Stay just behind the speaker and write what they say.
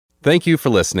Thank you for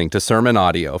listening to sermon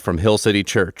audio from Hill City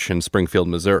Church in Springfield,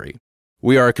 Missouri.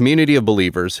 We are a community of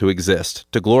believers who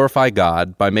exist to glorify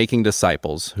God by making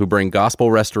disciples who bring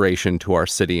gospel restoration to our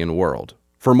city and world.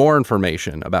 For more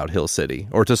information about Hill City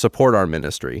or to support our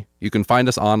ministry, you can find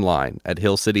us online at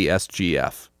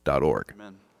hillcitysgf.org.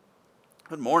 Amen.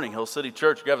 Good morning, Hill City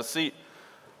Church. You have a seat.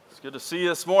 It's good to see you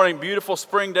this morning. Beautiful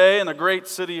spring day in the great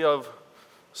city of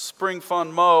Spring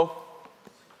Fun Mo.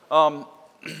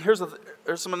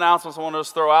 There's some announcements I want to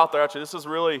just throw out there. Actually, this is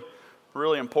really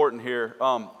important here.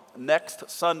 Next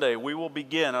Sunday, we will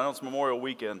begin. I know it's Memorial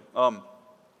Weekend.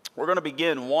 We're going to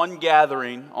begin one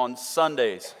gathering on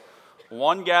Sundays.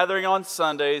 One gathering on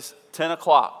Sundays, 10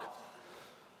 o'clock.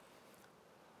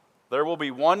 There will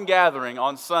be one gathering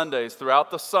on Sundays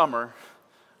throughout the summer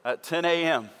at 10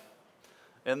 a.m.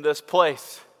 in this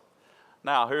place.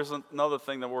 Now, here's another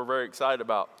thing that we're very excited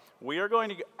about. We are going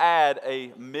to add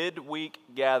a midweek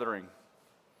gathering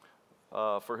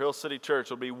for Hill City Church.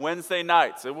 It'll be Wednesday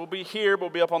nights. It will be here, but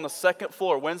we'll be up on the second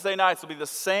floor. Wednesday nights will be the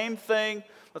same thing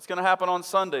that's going to happen on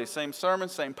Sunday. Same sermon,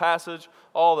 same passage,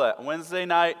 all that. Wednesday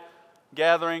night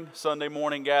gathering, Sunday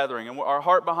morning gathering. And our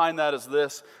heart behind that is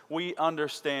this. We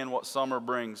understand what summer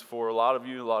brings for a lot of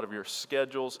you, a lot of your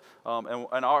schedules.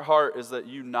 And our heart is that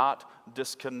you not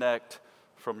disconnect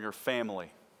from your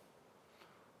family.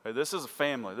 Okay, this is a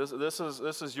family.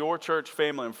 This is your church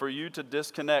family. And for you to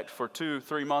disconnect for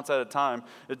 2-3 months at a time,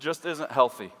 it just isn't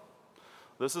healthy.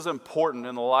 This is important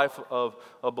in the life of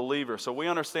a believer. So we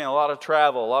understand a lot of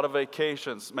travel, a lot of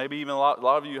vacations, maybe even a lot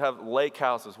of you have lake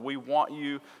houses. We want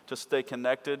you to stay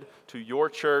connected to your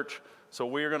church. So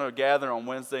we're going to gather on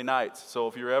Wednesday nights. So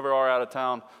if you ever are out of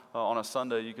town on a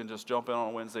Sunday, you can just jump in on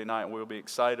a Wednesday night. And we'll be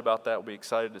excited about that. We'll be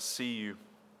excited to see you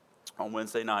on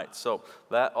Wednesday nights. So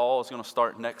that all is going to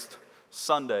start next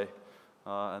Sunday,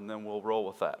 and then we'll roll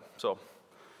with that. So,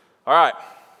 all right.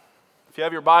 If you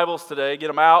have your Bibles today, get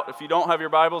them out. If you don't have your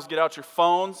Bibles, get out your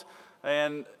phones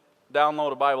and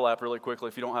download a Bible app really quickly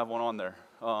if you don't have one on there.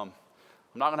 I'm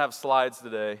not going to have slides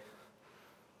today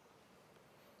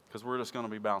because we're just going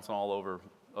to be bouncing all over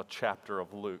a chapter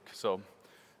of Luke. So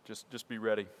just be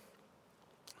ready.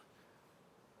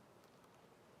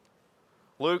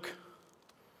 Luke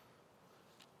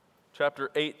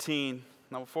chapter 18.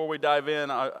 Now, before we dive in,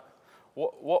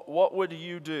 what would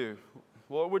you do?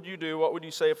 What would you do? What would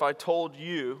you say if I told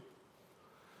you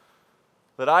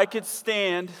that I could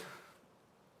stand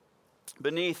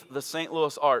beneath the St.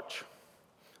 Louis Arch,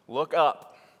 look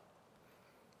up,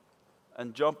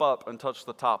 and jump up and touch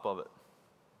the top of it?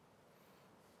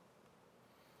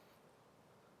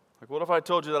 Like, what if I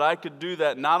told you that I could do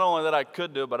that? Not only that I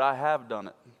could do it, but I have done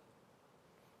it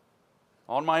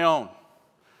on my own.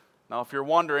 Now, if you're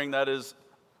wondering, that is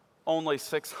only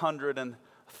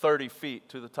 630 feet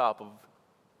to the top of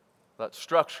that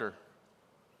structure.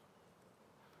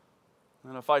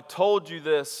 And if I told you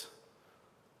this,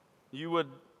 you would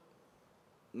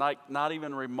not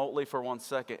even remotely for 1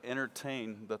 second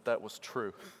entertain that was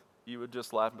true. You would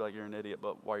just laugh and be like, you're an idiot,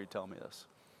 but why are you telling me this?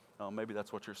 Maybe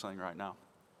that's what you're saying right now.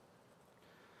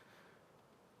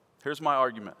 Here's my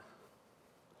argument.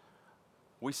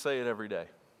 We say it every day.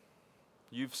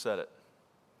 You've said it.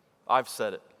 I've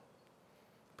said it.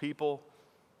 People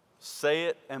say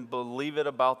it and believe it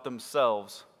about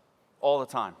themselves all the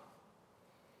time.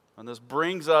 And this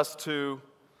brings us to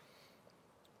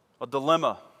a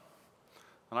dilemma.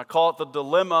 And I call it the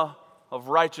dilemma of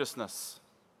righteousness.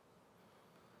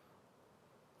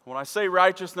 When I say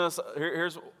righteousness,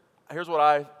 here's what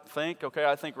I think. Okay,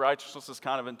 I think righteousness is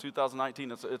kind of in 2019,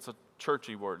 it's a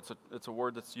churchy word. It's a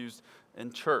word that's used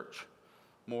in church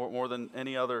more than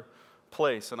any other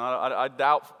place. And I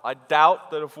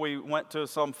doubt that if we went to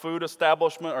some food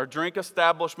establishment or drink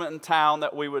establishment in town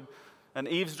that we would, and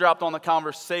eavesdropped on the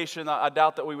conversation, I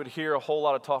doubt that we would hear a whole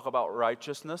lot of talk about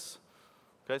righteousness.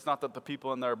 Okay, it's not that the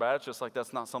people in there are bad, it's just like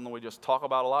that's not something we just talk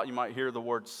about a lot. You might hear the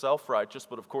word self-righteous,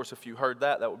 but of course if you heard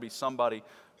that would be somebody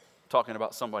talking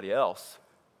about somebody else.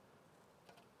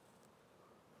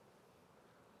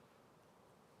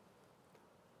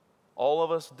 All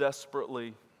of us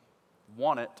desperately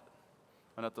want it,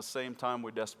 and at the same time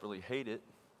we desperately hate it.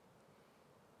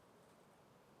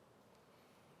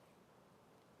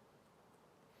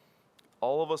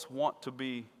 All of us want to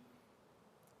be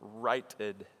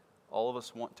righted. All of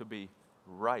us want to be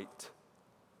right.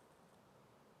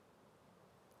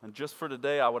 And just for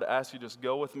today, I would ask you just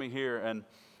go with me here, and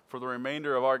for the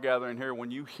remainder of our gathering here,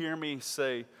 when you hear me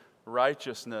say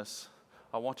righteousness,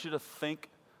 I want you to think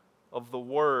of the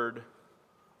word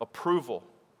approval.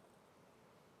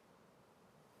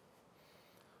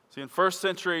 See, in first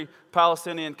century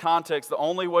Palestinian context, the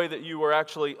only way that you were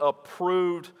actually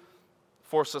approved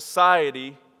for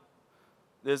society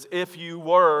is if you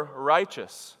were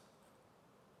righteous.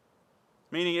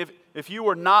 Meaning, if you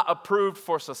were not approved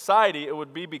for society, it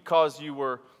would be because you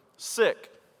were sick,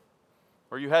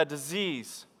 or you had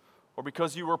disease, or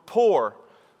because you were poor.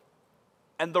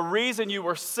 And the reason you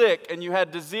were sick and you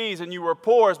had disease and you were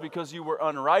poor is because you were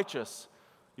unrighteous.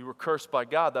 You were cursed by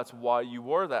God. That's why you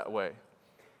were that way.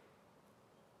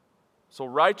 So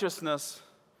righteousness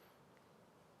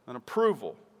and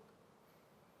approval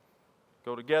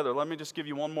go together. Let me just give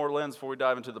you one more lens before we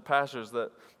dive into the passage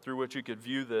through which you could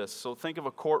view this. So think of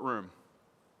a courtroom.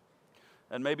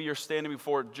 And maybe you're standing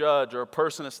before a judge, or a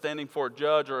person is standing before a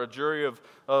judge or a jury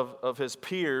of his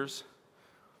peers.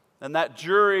 And that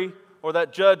jury or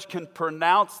that judge can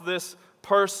pronounce this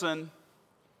person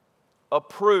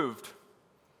approved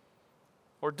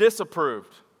or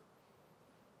disapproved.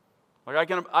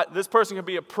 Like this person can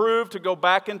be approved to go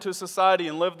back into society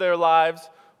and live their lives,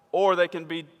 or they can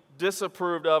be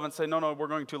disapproved of and say, no, we're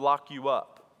going to lock you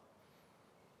up.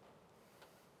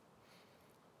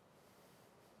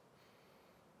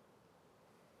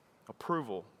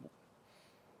 Approval.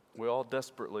 We all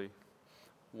desperately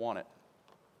want it.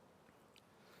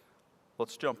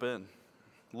 Let's jump in.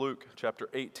 Luke chapter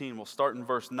 18. We'll start in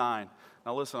verse 9.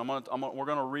 Now listen, we're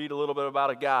going to read a little bit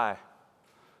about a guy.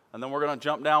 And then we're going to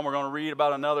jump down. We're going to read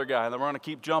about another guy. And then we're going to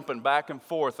keep jumping back and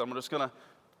forth. We're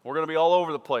going to be all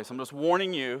over the place. I'm just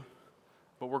warning you.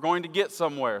 But we're going to get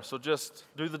somewhere. So just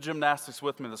do the gymnastics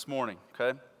with me this morning,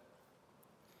 okay?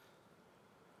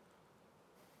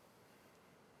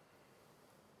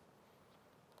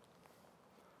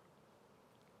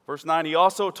 Verse 9, he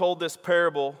also told this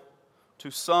parable to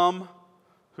some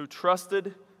who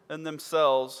trusted in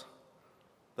themselves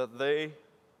that they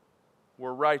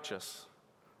were righteous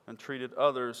and treated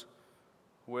others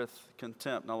with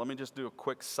contempt. Now let me just do a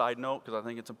quick side note because I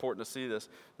think it's important to see this.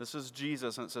 This is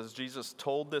Jesus, and it says Jesus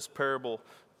told this parable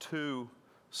to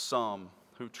some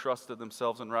who trusted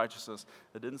themselves in righteousness.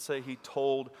 It didn't say he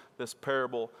told this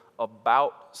parable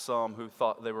about some who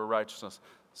thought they were righteousness.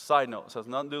 Side note, it has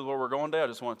nothing to do with where we're going today. I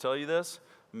just want to tell you this.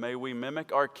 May we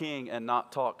mimic our King and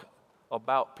not talk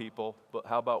about people, but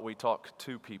how about we talk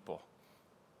to people?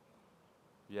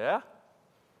 Yeah?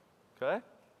 Okay?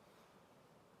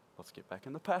 Let's get back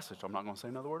in the passage. I'm not going to say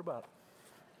another word about it.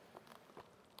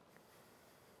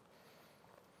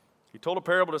 He told a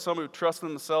parable to some who trusted in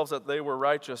themselves that they were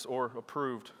righteous or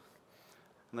approved,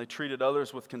 and they treated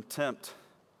others with contempt.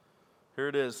 Here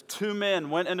it is. 2 men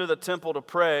went into the temple to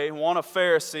pray, one a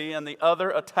Pharisee and the other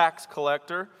a tax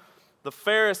collector. The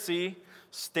Pharisee,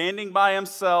 standing by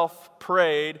himself,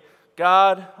 prayed,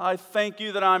 God, I thank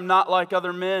you that I'm not like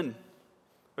other men,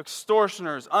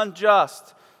 extortioners,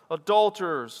 unjust,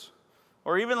 adulterers,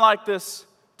 or even like this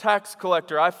tax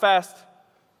collector. I fast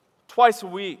twice a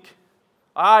week.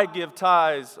 I give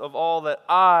tithes of all that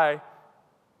I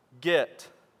get.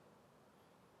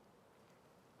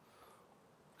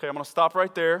 Okay, I'm going to stop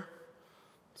right there.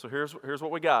 So here's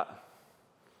what we got.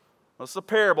 This is a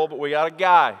parable, but we got a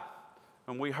guy.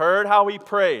 And we heard how he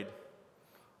prayed.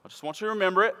 I just want you to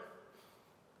remember it.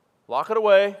 Lock it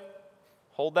away.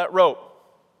 Hold that rope.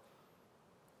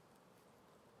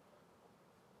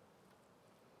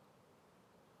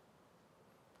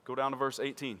 Go down to verse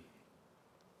 18.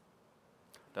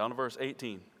 Down to verse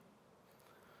 18.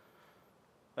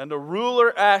 And the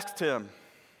ruler asked him,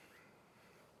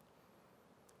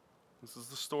 this is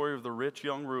the story of the rich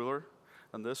young ruler,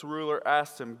 and this ruler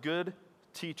asked him, Good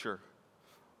teacher,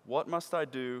 what must I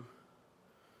do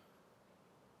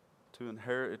to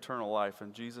inherit eternal life?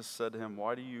 And Jesus said to him,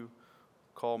 Why do you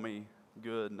call me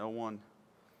good? No one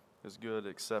is good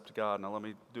except God. Now let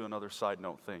me do another side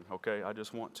note thing, okay? I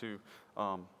just want to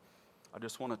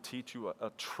teach you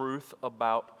a truth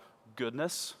about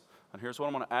goodness. And here's what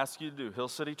I'm going to ask you to do. Hill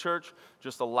City Church,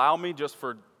 just allow me just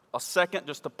for a second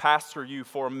just to pastor you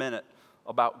for a minute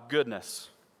about goodness.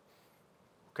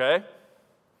 Okay?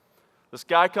 This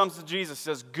guy comes to Jesus,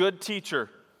 says, Good teacher,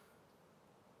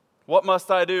 what must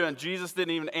I do? And Jesus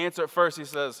didn't even answer at first. He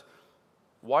says,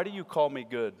 Why do you call me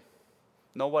good?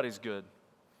 Nobody's good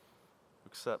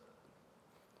except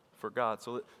for God.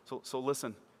 So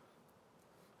listen.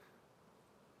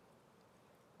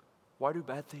 Why do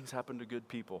bad things happen to good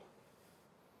people?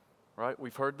 Right?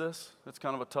 We've heard this. It's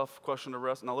kind of a tough question to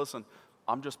rest. Now listen,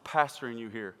 I'm just pastoring you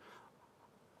here.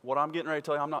 What I'm getting ready to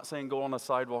tell you, I'm not saying go on the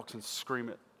sidewalks and scream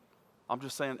it. I'm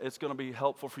just saying it's going to be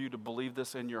helpful for you to believe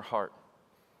this in your heart.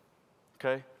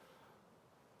 Okay?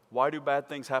 Why do bad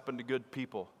things happen to good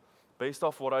people? Based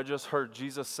off what I just heard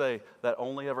Jesus say, that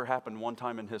only ever happened one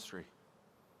time in history.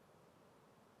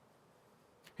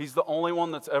 He's the only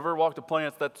one that's ever walked a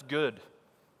planet that's good.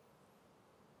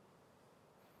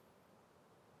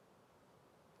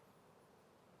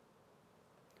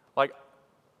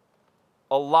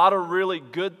 a lot of really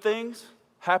good things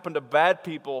happen to bad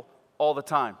people all the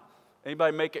time.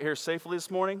 Anybody make it here safely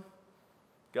this morning?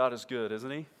 God is good,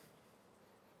 isn't He?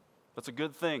 That's a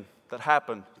good thing that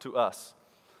happened to us.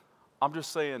 I'm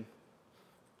just saying,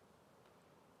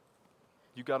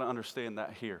 you got to understand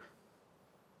that here.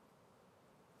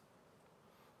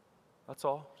 That's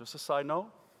all. Just a side note.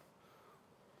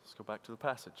 Let's go back to the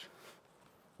passage.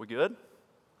 We good?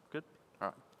 Good? All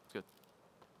right, good.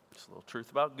 Just a little truth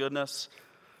about goodness.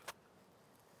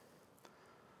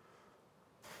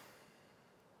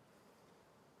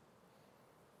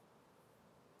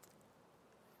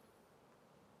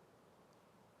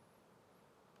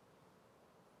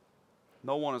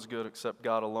 No one is good except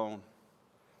God alone.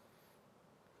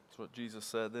 That's what Jesus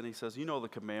said. Then He says, you know the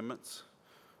commandments.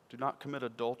 Do not commit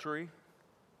adultery.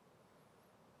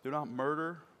 Do not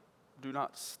murder. Do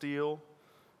not steal.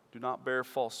 Do not bear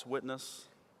false witness.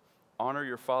 Honor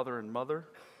your father and mother.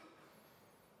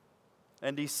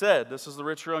 And He said, this is the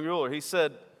rich young ruler, He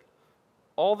said,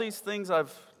 all these things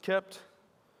I've kept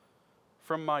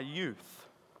from my youth.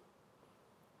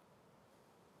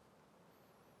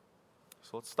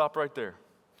 So let's stop right there.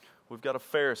 We've got a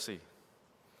Pharisee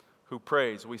who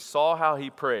prays. We saw how he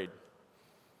prayed.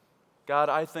 God,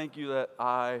 I thank you that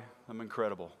I am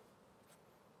incredible.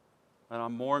 And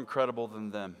I'm more incredible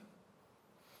than them.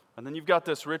 And then you've got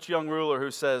this rich young ruler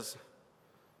who says,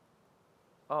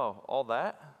 oh, all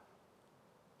that?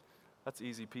 That's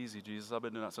easy peasy, Jesus. I've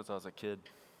been doing that since I was a kid.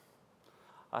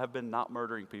 I have been not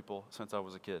murdering people since I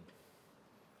was a kid.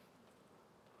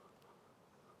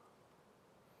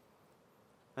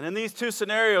 And in these two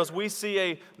scenarios, we see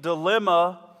a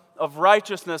dilemma of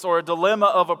righteousness or a dilemma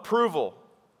of approval.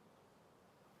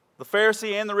 The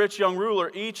Pharisee and the rich young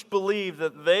ruler each believed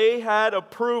that they had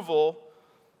approval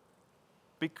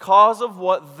because of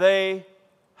what they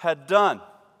had done.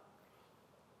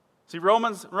 See,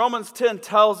 Romans 10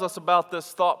 tells us about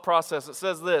this thought process. It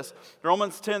says this,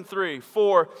 Romans 10:3,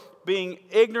 for being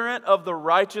ignorant of the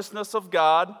righteousness of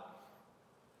God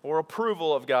or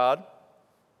approval of God,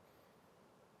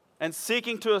 and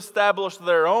seeking to establish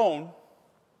their own,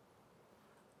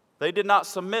 they did not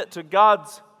submit to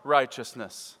God's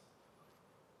righteousness.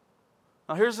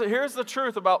 Now here's the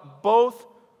truth about both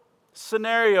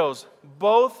scenarios.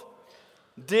 Both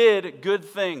did good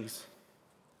things.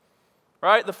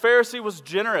 Right? The Pharisee was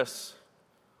generous.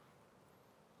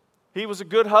 He was a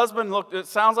good husband. Look, it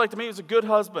sounds like to me he was a good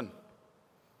husband.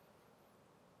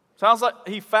 Sounds like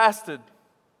he fasted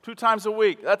 2 times a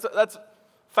week.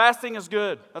 Fasting is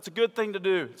good. That's a good thing to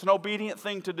do. It's an obedient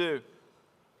thing to do.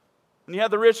 And you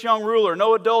have the rich young ruler,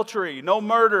 no adultery, no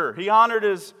murder. He honored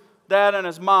his dad and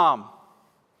his mom.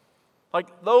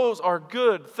 Like, those are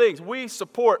good things. We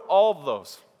support all of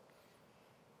those.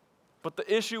 But the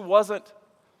issue wasn't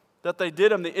that they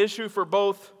did them. The issue for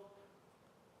both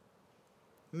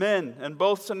men in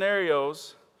both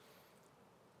scenarios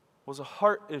was a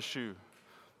heart issue.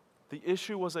 The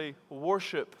issue was a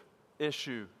worship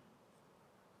issue.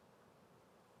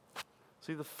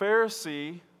 See, the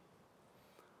Pharisee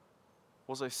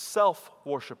was a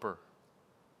self-worshiper.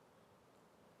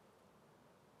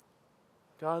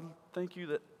 God, thank you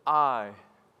that I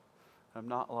am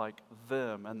not like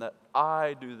them, and that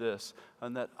I do this,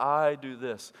 and that I do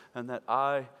this, and that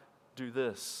I do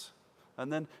this.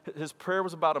 And then his prayer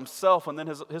was about himself, and then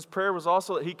his prayer was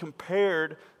also that he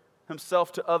compared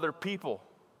himself to other people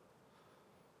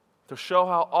to show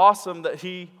how awesome that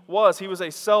he was. He was a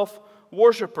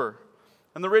self-worshiper.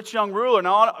 And the rich young ruler,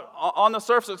 now on the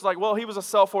surface it's like, well, he was a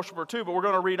self-worshiper too, but we're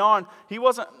going to read on. He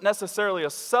wasn't necessarily a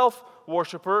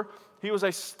self-worshiper, he was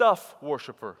a stuff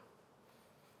worshiper.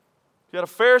 You had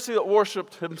a Pharisee that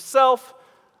worshipped himself,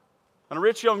 and a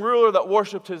rich young ruler that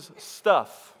worshipped his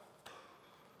stuff.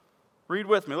 Read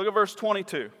with me, look at verse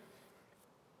 22.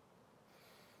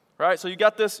 Right, so you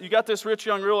got this rich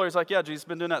young ruler, he's like, yeah, Jesus,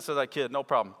 been doing that since I was a kid, no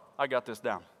problem, I got this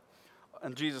down.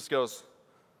 And Jesus goes,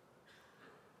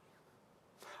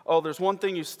 oh, there's one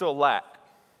thing you still lack.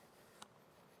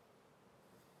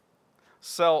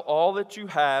 Sell all that you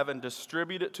have and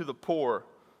distribute it to the poor,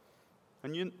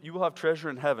 and you will have treasure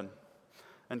in heaven.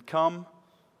 And come,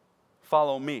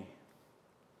 follow me.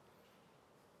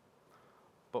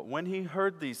 But when he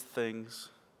heard these things,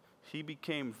 he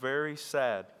became very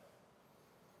sad,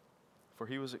 for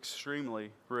he was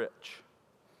extremely rich.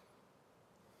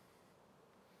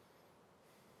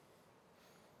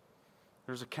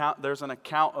 There's an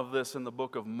account of this in the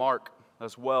book of Mark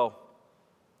as well.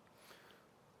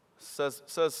 It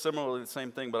says similarly the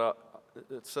same thing, but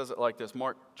it says it like this.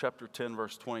 Mark chapter 10,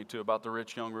 verse 22, about the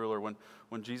rich young ruler.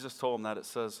 When Jesus told him that, it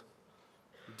says,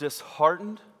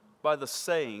 disheartened by the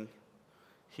saying,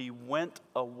 he went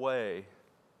away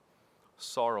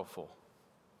sorrowful,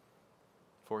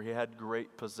 for he had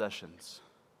great possessions.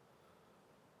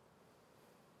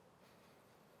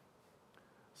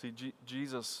 See,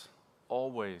 Jesus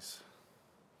always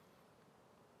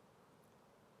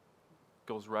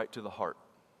goes right to the heart.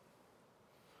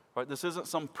 Right? This isn't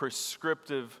some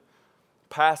prescriptive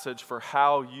passage for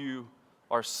how you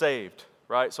are saved,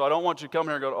 right? So I don't want you to come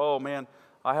here and go, oh man,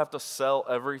 I have to sell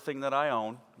everything that I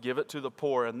own, give it to the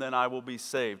poor, and then I will be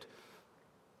saved.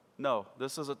 No,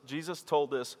 Jesus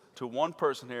told this to one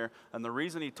person here, and the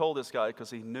reason he told this guy because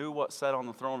he knew what sat on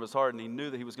the throne of his heart, and he knew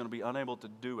that he was going to be unable to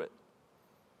do it.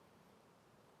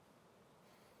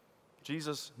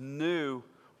 Jesus knew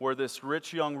where this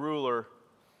rich young ruler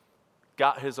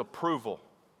got his approval.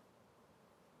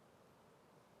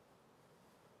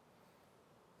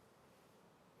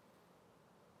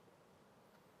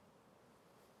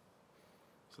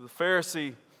 So the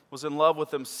Pharisee was in love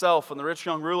with himself, and the rich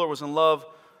young ruler was in love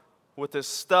with his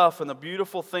stuff. And the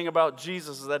beautiful thing about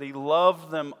Jesus is that he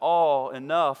loved them all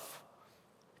enough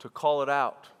to call it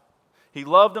out. He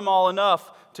loved them all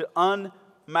enough to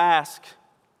unmask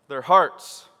their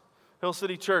hearts. Hill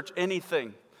City Church,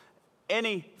 anything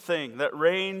that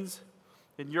reigns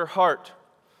in your heart,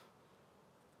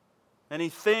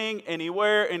 anything,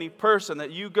 anywhere, any person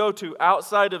that you go to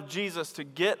outside of Jesus to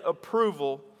get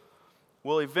approval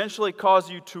will eventually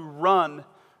cause you to run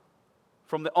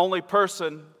from the only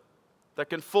person that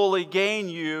can fully gain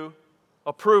you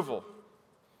approval.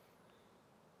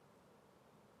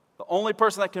 The only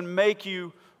person that can make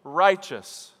you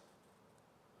righteous.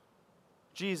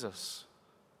 Jesus.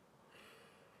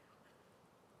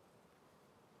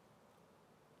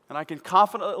 And I can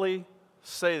confidently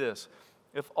say this.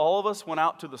 If all of us went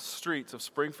out to the streets of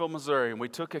Springfield, Missouri, and we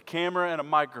took a camera and a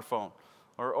microphone,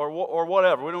 or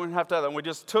whatever, we don't even have to have that, and we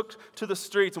just took to the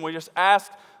streets and we just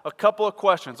asked a couple of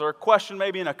questions, or a question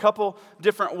maybe in a couple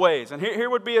different ways. And here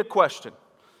would be a question.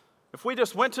 If we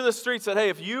just went to the streets and said, hey,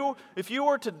 if you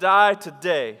were to die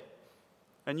today,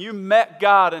 and you met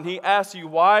God and he asked you,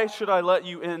 why should I let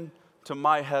you into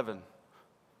my heaven?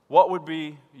 What would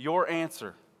be your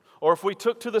answer? Or if we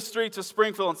took to the streets of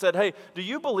Springfield and said, hey, do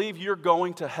you believe you're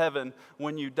going to heaven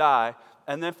when you die?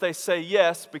 And if they say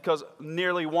yes, because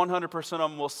nearly 100% of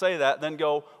them will say that, then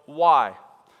go, why?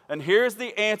 And here's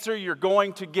the answer you're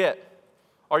going to get.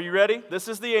 Are you ready? This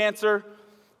is the answer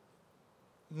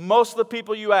most of the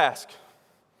people you ask.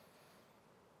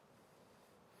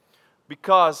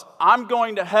 Because I'm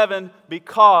going to heaven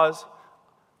because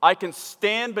I can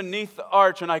stand beneath the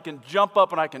arch and I can jump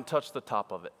up and I can touch the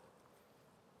top of it.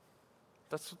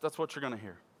 That's what you're going to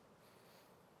hear.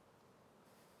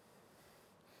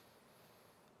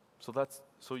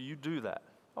 So you do that.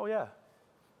 Oh yeah,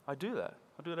 I do that.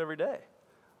 I do it every day.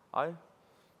 I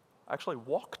actually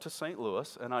walk to St.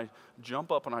 Louis and I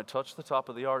jump up and I touch the top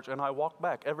of the arch and I walk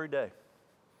back every day.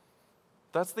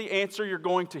 That's the answer you're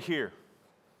going to hear.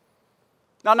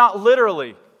 Now, not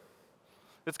literally.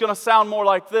 It's going to sound more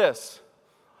like this.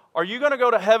 Are you going to go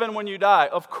to heaven when you die?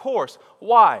 Of course.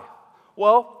 Why?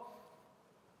 Well,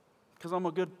 because I'm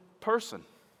a good person.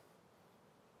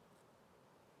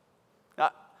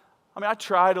 I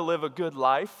try to live a good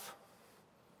life.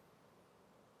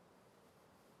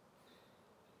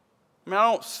 I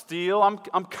don't steal.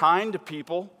 I'm kind to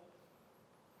people.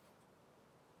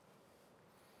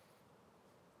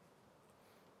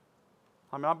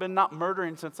 I've been not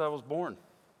murdering since I was born.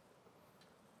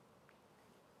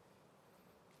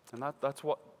 And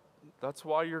that's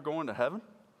why you're going to heaven?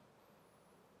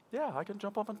 Yeah, I can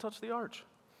jump up and touch the arch.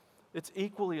 It's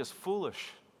equally as foolish.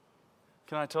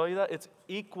 Can I tell you that? It's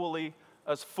equally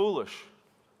as foolish.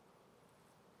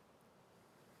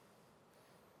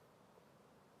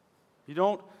 You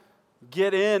don't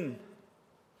get in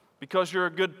because you're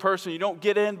a good person. You don't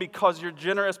get in because you're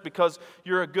generous, because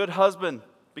you're a good husband,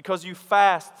 because you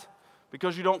fast,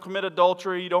 because you don't commit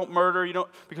adultery, you don't murder,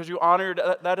 because you honor.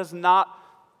 That is not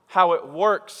how it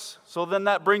works. So then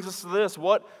that brings us to this.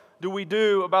 What do we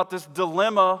do about this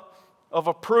dilemma of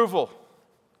approval?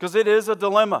 Because it is a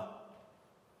dilemma.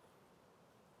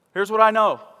 Here's what I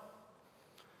know.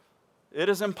 It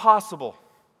is impossible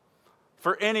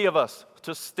for any of us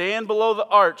to stand below the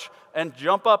arch and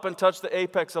jump up and touch the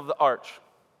apex of the arch.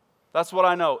 That's what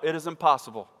I know. It is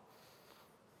impossible.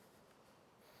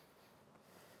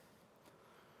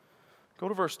 Go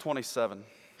to verse 27.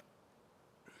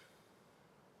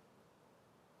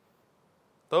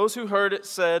 Those who heard it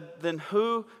said, then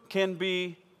who can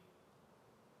be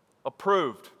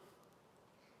approved?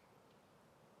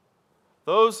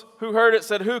 Those who heard it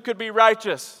said, who could be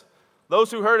righteous?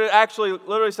 Those who heard it actually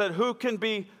literally said, who can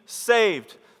be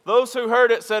saved? Those who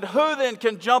heard it said, "Who then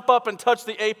can jump up and touch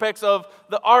the apex of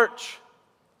the arch?"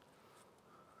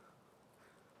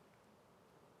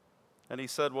 And he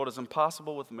said, "What is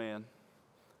impossible with man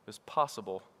is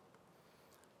possible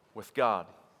with God."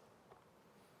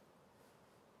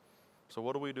 So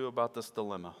what do we do about this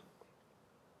dilemma?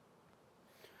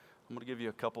 I'm going to give you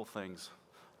a couple things.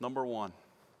 Number one,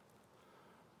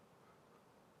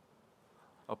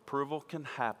 approval can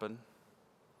happen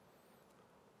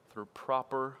through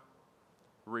proper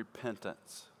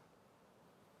repentance.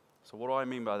 So what do I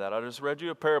mean by that? I just read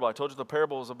you a parable. I told you the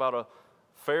parable was about a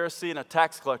Pharisee and a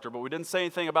tax collector, but we didn't say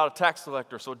anything about a tax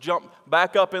collector. So jump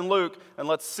back up in Luke and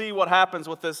let's see what happens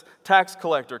with this tax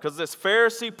collector. Because this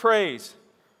Pharisee prays.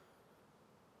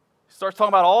 He starts talking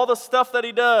about all the stuff that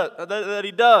he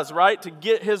does, right, to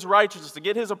get his righteousness, to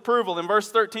get his approval. And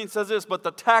verse 13 says this, "But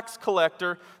the tax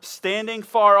collector, standing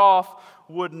far off,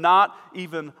 would not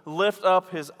even lift up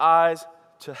his eyes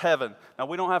to heaven." Now,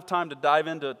 we don't have time to dive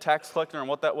into tax collector and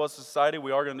what that was in society.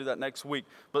 We are going to do that next week.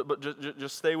 But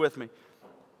just stay with me.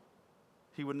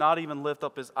 He would not even lift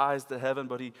up his eyes to heaven,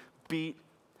 but he beat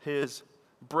his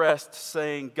breast,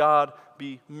 saying, "God,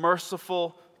 be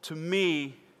merciful to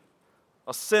me,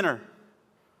 a sinner."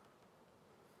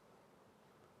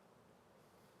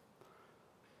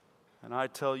 And I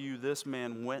tell you, this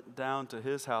man went down to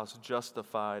his house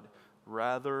justified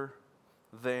rather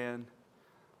than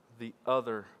the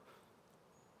other.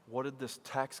 What did this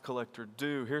tax collector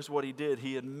do? Here's what he did.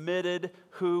 He admitted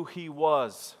who he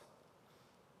was.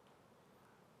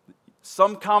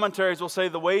 Some commentaries will say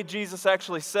the way Jesus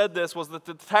actually said this was that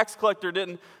the tax collector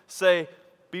didn't say,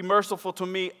 "Be merciful to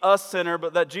me, a sinner,"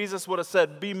 but that Jesus would have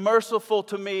said, "Be merciful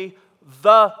to me,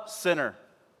 the sinner."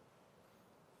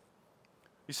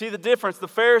 You see the difference? The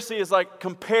Pharisee is like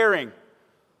comparing.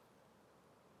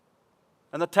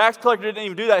 And the tax collector didn't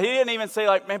even do that. He didn't even say,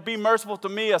 like, "Man, be merciful to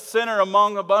me, a sinner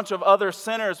among a bunch of other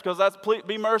sinners," because that's,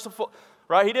 be merciful,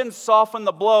 right? He didn't soften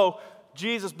the blow.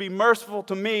 Jesus, be merciful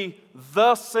to me,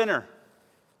 the sinner.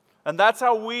 And that's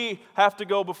how we have to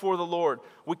go before the Lord.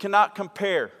 We cannot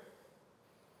compare.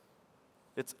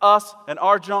 It's us and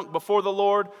our junk before the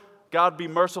Lord. God, be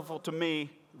merciful to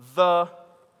me, the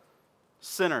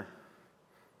sinner.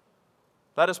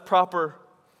 That is proper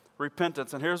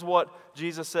repentance. And here's what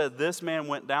Jesus said. This man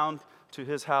went down to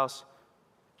his house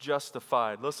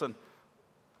justified. Listen,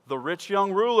 the rich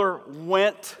young ruler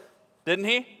went, didn't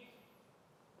he?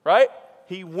 Right?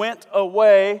 He went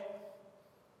away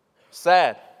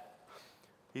sad.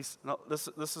 This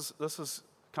is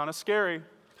kind of scary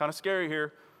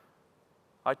here.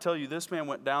 I tell you, this man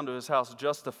went down to his house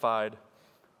justified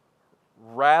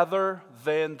rather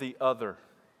than the other.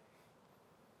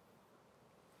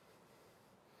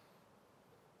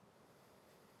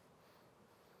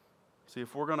 See,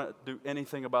 if we're going to do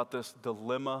anything about this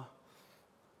dilemma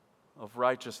of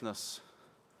righteousness,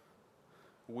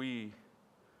 we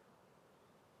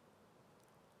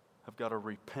have got to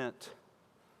repent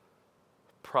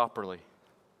properly.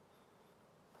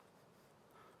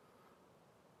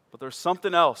 But there's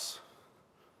something else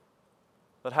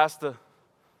that has to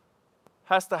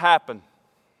happen.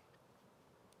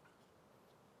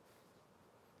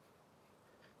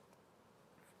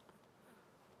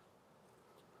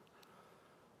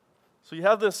 So you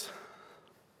have this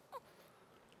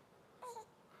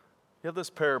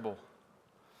parable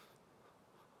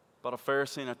about a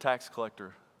Pharisee and a tax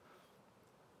collector.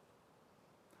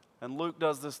 And Luke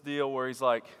does this deal where he's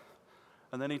like,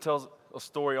 and then he tells a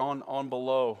story on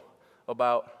below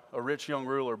about a rich young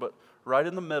ruler, but right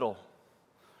in the middle,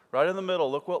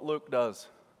 look what Luke does.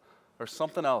 There's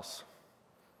something else.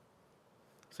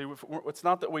 See, it's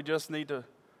not that we just need to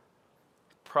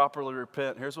properly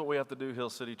repent. Here's what we have to do, Hill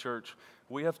City Church.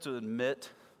 We have to admit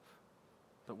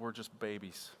that we're just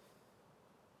babies.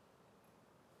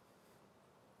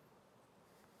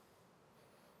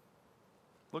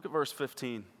 Look at verse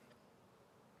 15.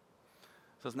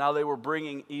 It says, "Now they were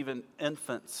bringing even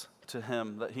infants to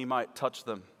him that he might touch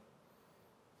them.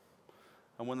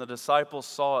 And when the disciples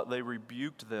saw it, they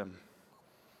rebuked them."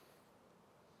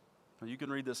 Now you can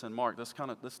read this in Mark. This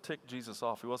ticked Jesus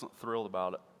off. He wasn't thrilled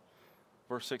about it.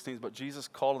 Verse 16, "But Jesus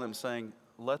called them, saying,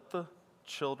 Let the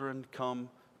children come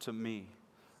to me,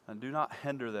 and do not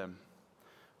hinder them,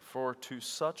 for to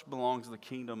such belongs the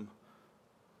kingdom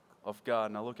of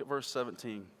God." Now look at verse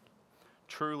 17.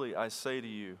 "Truly I say to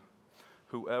you,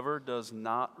 whoever does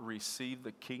not receive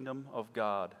the kingdom of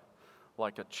God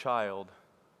like a child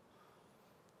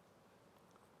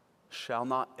shall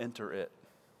not enter it."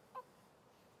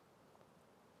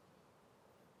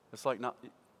 It's like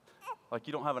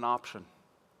you don't have an option.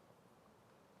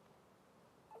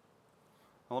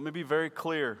 Now, let me be very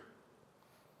clear.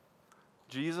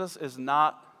 Jesus is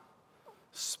not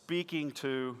speaking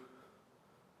to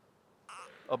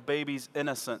a baby's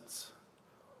innocence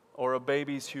or a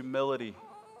baby's humility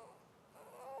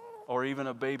or even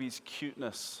a baby's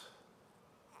cuteness.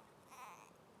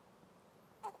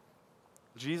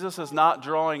 Jesus is not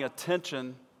drawing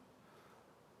attention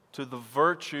to the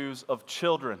virtues of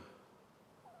children.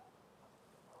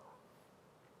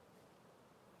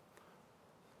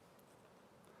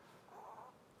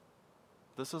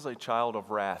 This is a child of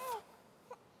wrath.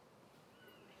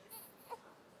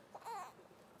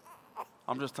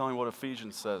 I'm just telling you what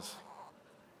Ephesians says.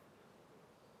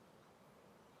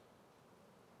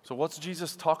 So what's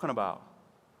Jesus talking about?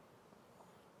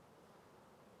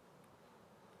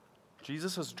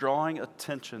 Jesus is drawing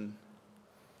attention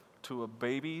to a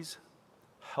baby's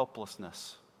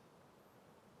helplessness.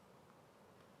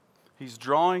 He's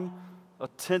drawing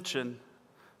attention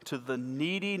to the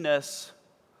neediness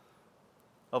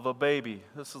of a baby.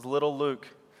 This is little Luke.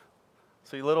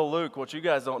 See, little Luke, what you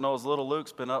guys don't know is little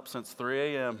Luke's been up since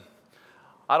 3 a.m.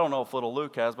 I don't know if little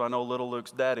Luke has, but I know little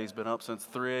Luke's daddy's been up since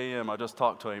 3 a.m. I just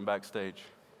talked to him backstage.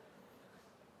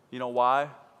 You know why?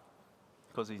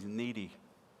 Because he's needy.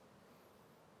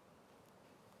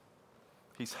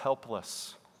 He's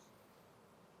helpless.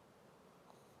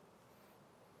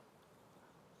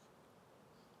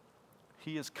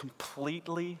 He is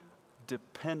completely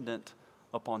dependent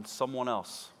upon someone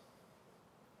else.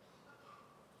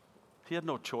 He had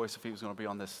no choice if he was going to be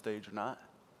on this stage or not.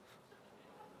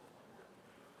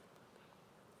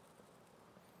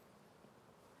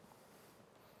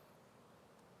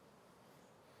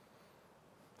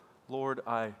 Lord,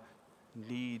 I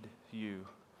need you.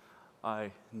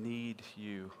 I need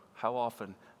you. How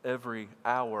often? Every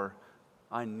hour,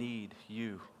 I need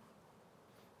you.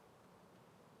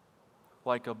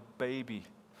 Like a baby.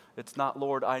 It's not,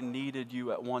 Lord, I needed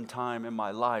you at one time in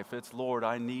my life. It's, Lord,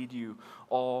 I need you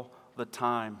all the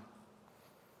time.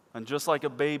 And just like a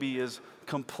baby is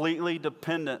completely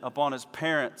dependent upon his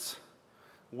parents,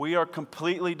 we are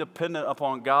completely dependent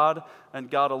upon God and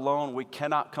God alone. We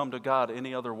cannot come to God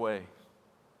any other way.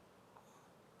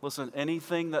 Listen,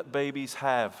 anything that babies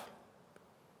have,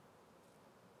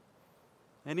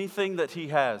 anything that he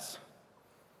has,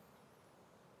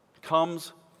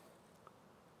 comes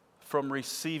from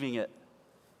receiving it.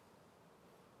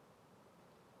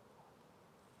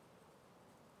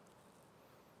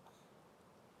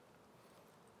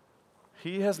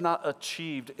 He has not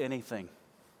achieved anything.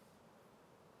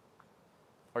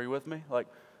 Are you with me?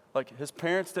 Like his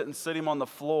parents didn't sit him on the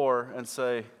floor and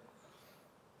say,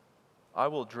 I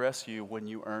will dress you when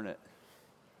you earn it.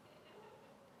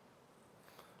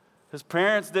 His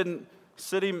parents didn't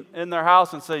sit him in their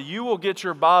house and say, you will get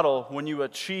your bottle when you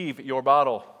achieve your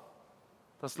bottle.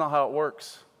 That's not how it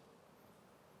works.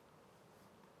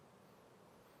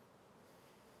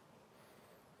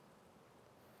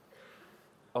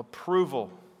 Approval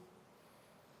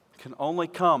can only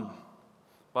come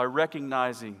by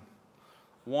recognizing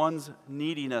one's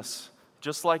neediness,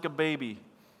 just like a baby,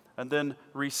 and then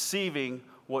receiving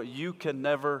what you can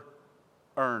never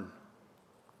earn.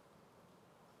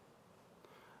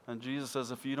 And Jesus says,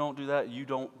 if you don't do that, you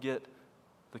don't get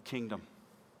the kingdom.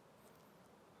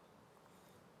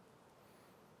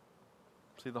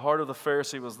 See, the heart of the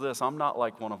Pharisee was this: I'm not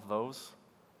like one of those.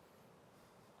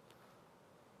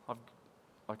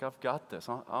 I've got this.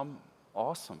 I'm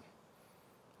awesome.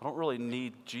 I don't really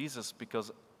need Jesus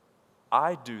because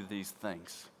I do these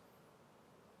things.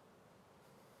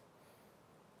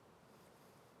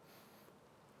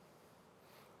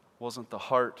 Wasn't the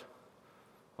heart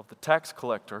of the tax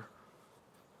collector.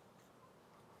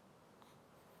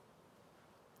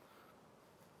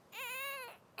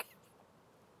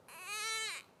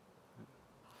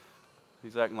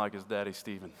 He's acting like his daddy,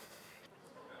 Stephen.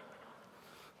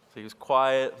 So he was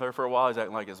quiet. There for a while, he's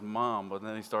acting like his mom, but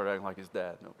then he started acting like his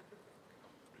dad. Nope.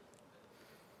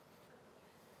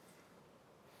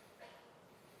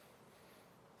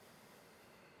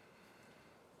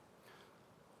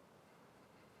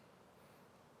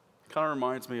 Kind of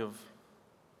reminds me of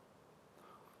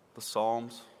the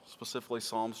Psalms, specifically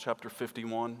Psalms chapter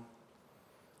 51.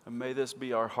 And may this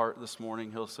be our heart this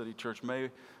morning, Hill City Church. May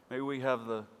we have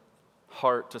the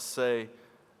heart to say,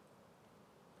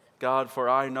 God, for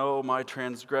I know my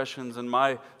transgressions and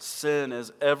my sin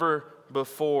is ever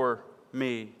before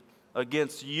me.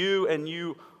 Against you and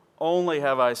you only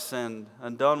have I sinned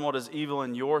and done what is evil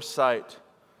in your sight.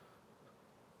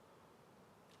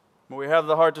 May we have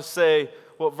the heart to say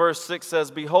what verse 6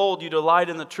 says, behold, you delight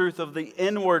in the truth of the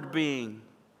inward being.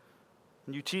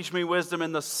 And you teach me wisdom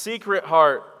in the secret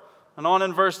heart. And on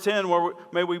in verse 10,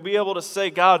 may we be able to say,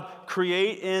 God,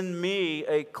 create in me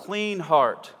a clean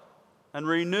heart and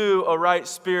renew a right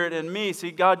spirit in me.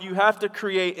 See, God, you have to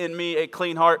create in me a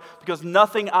clean heart because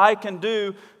nothing I can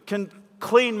do can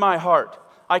clean my heart.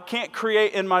 I can't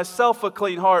create in myself a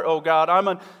clean heart, oh God. I'm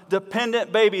a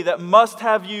dependent baby that must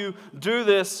have you do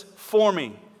this for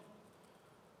me.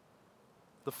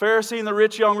 The Pharisee and the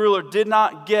rich young ruler did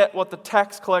not get what the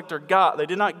tax collector got. They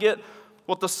did not get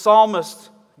what the psalmist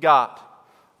got.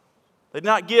 They did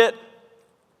not get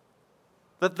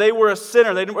that they were a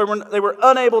sinner. They were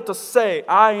unable to say,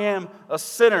 I am a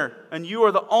sinner, and you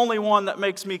are the only one that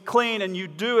makes me clean, and you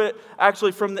do it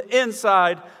actually from the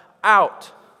inside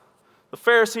out. The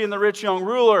Pharisee and the rich young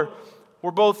ruler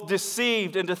were both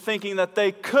deceived into thinking that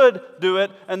they could do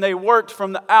it, and they worked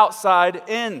from the outside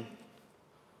in.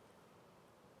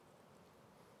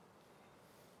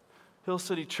 Hill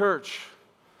City Church,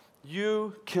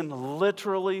 you can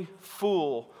literally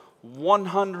fool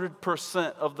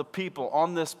 100% of the people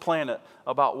on this planet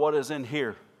about what is in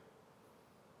here.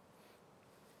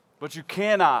 But you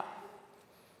cannot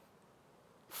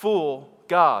fool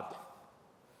God.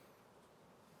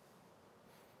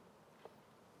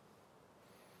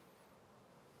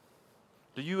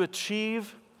 Do you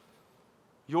achieve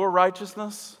your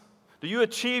righteousness? Do you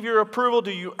achieve your approval?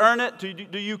 Do you earn it?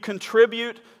 Do you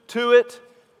contribute to it?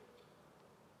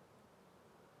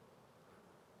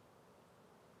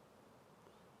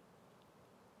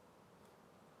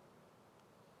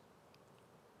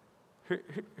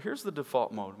 Here's the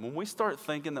default mode. When we start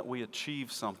thinking that we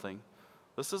achieve something,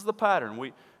 this is the pattern.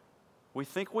 We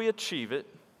think we achieve it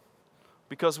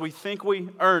because we think we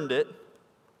earned it.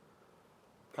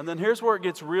 And then here's where it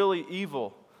gets really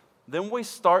evil. Then we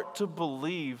start to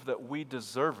believe that we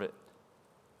deserve it.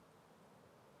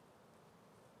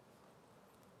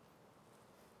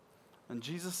 And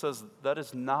Jesus says that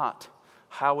is not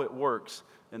how it works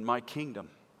in my kingdom.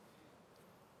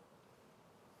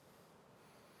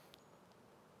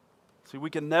 See, we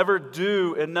can never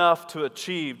do enough to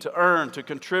achieve, to earn, to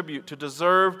contribute, to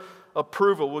deserve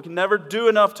approval. We can never do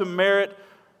enough to merit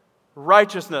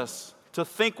righteousness. To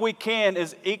think we can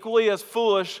is equally as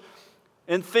foolish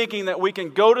in thinking that we can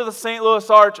go to the St. Louis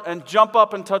Arch and jump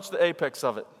up and touch the apex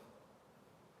of it.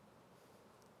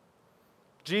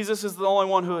 Jesus is the only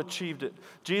one who achieved it.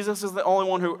 Jesus is the only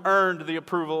one who earned the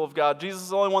approval of God. Jesus is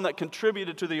the only one that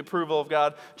contributed to the approval of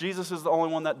God. Jesus is the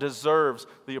only one that deserves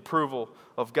the approval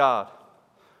of God.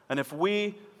 And if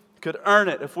we could earn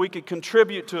it, if we could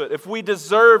contribute to it, if we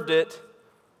deserved it,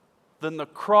 then the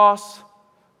cross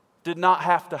did not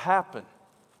have to happen.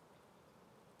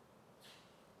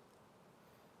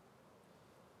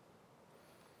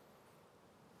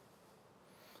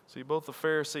 See, both the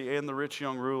Pharisee and the rich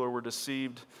young ruler were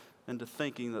deceived into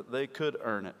thinking that they could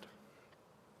earn it.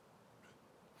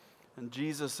 And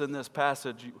Jesus, in this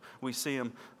passage, we see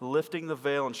him lifting the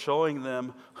veil and showing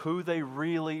them who they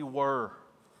really were.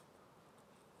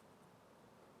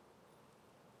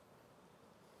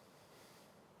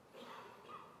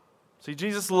 See,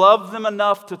 Jesus loved them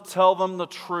enough to tell them the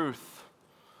truth.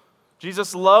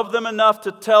 Jesus loved them enough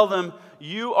to tell them,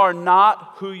 you are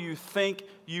not who you think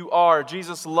you are.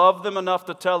 Jesus loved them enough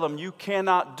to tell them, you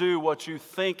cannot do what you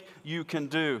think you can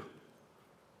do.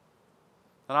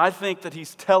 And I think that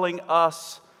he's telling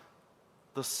us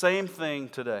the same thing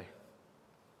today.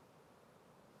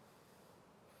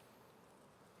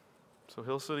 So,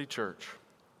 Hill City Church,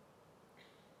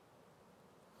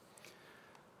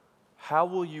 how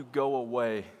will you go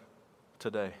away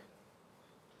today?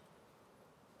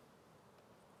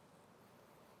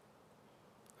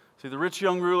 See, the rich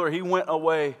young ruler, he went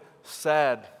away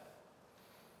sad.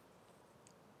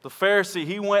 The Pharisee,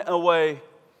 he went away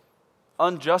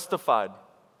unjustified.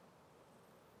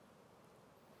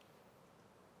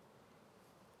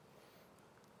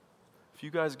 If you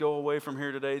guys go away from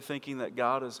here today thinking that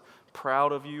God is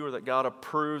proud of you or that God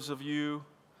approves of you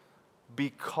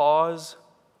because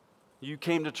you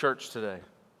came to church today,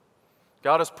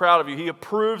 God is proud of you. He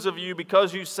approves of you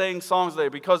because you sang songs today,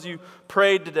 because you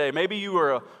prayed today. Maybe you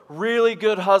were a really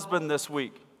good husband this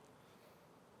week.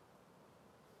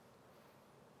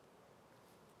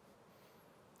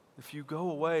 If you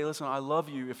go away, listen, I love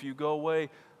you. If you go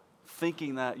away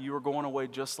thinking that, you are going away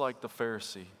just like the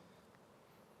Pharisee.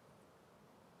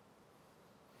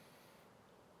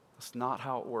 That's not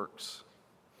how it works.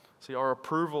 See, our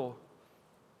approval,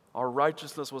 our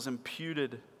righteousness was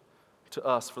imputed to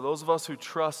us. For those of us who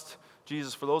trust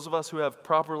Jesus, for those of us who have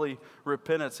properly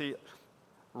repented, see,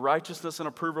 righteousness and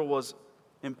approval was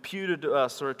imputed to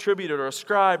us or attributed or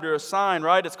ascribed or assigned,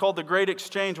 right? It's called the Great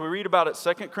Exchange. We read about it,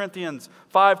 2 Corinthians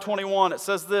 5:21. It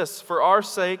says this, "For our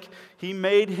sake he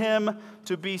made him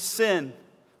to be sin,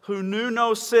 who knew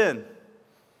no sin,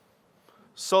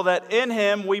 so that in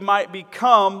him we might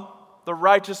become the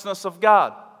righteousness of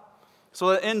God." So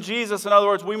that in Jesus, in other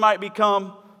words, we might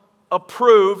become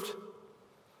approved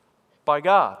by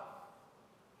God.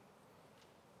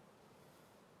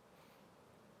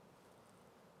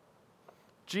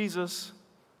 Jesus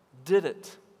did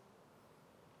it.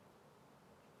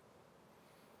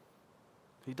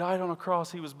 He died on a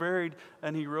cross, he was buried,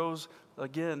 and he rose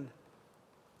again.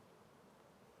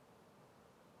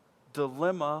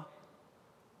 Dilemma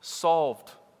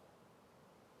solved.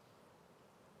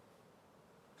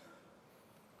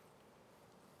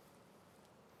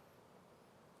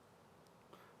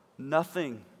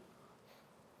 Nothing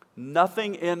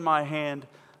in my hand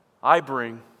I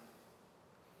bring.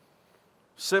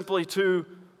 Simply to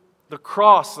the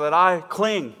cross that I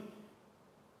cling.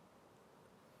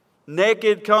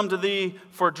 Naked, come to thee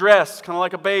for dress, kind of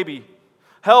like a baby.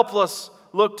 Helpless,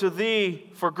 look to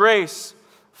thee for grace.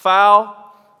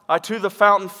 Foul, I to the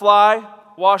fountain fly.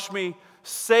 Wash me,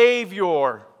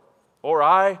 Savior, or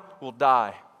I will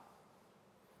die.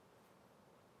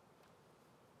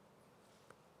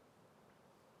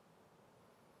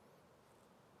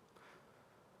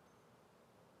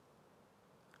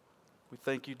 We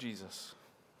thank you, Jesus,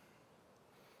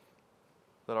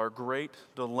 that our great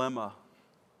dilemma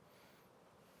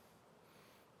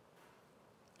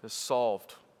is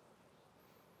solved.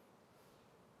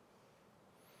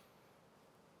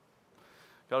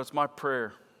 God, it's my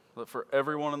prayer that for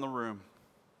everyone in the room,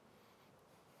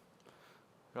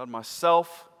 God,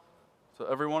 myself, so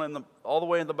everyone all the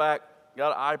way in the back,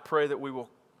 God, I pray that we will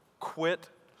quit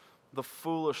the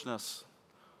foolishness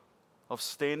of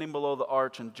standing below the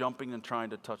arch and jumping and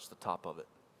trying to touch the top of it.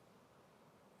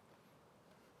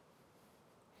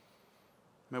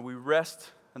 May we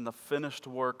rest in the finished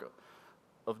work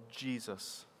of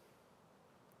Jesus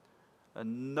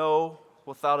and know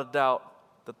without a doubt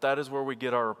that that is where we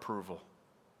get our approval.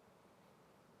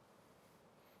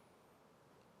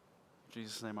 In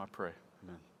Jesus' name I pray.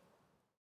 Amen.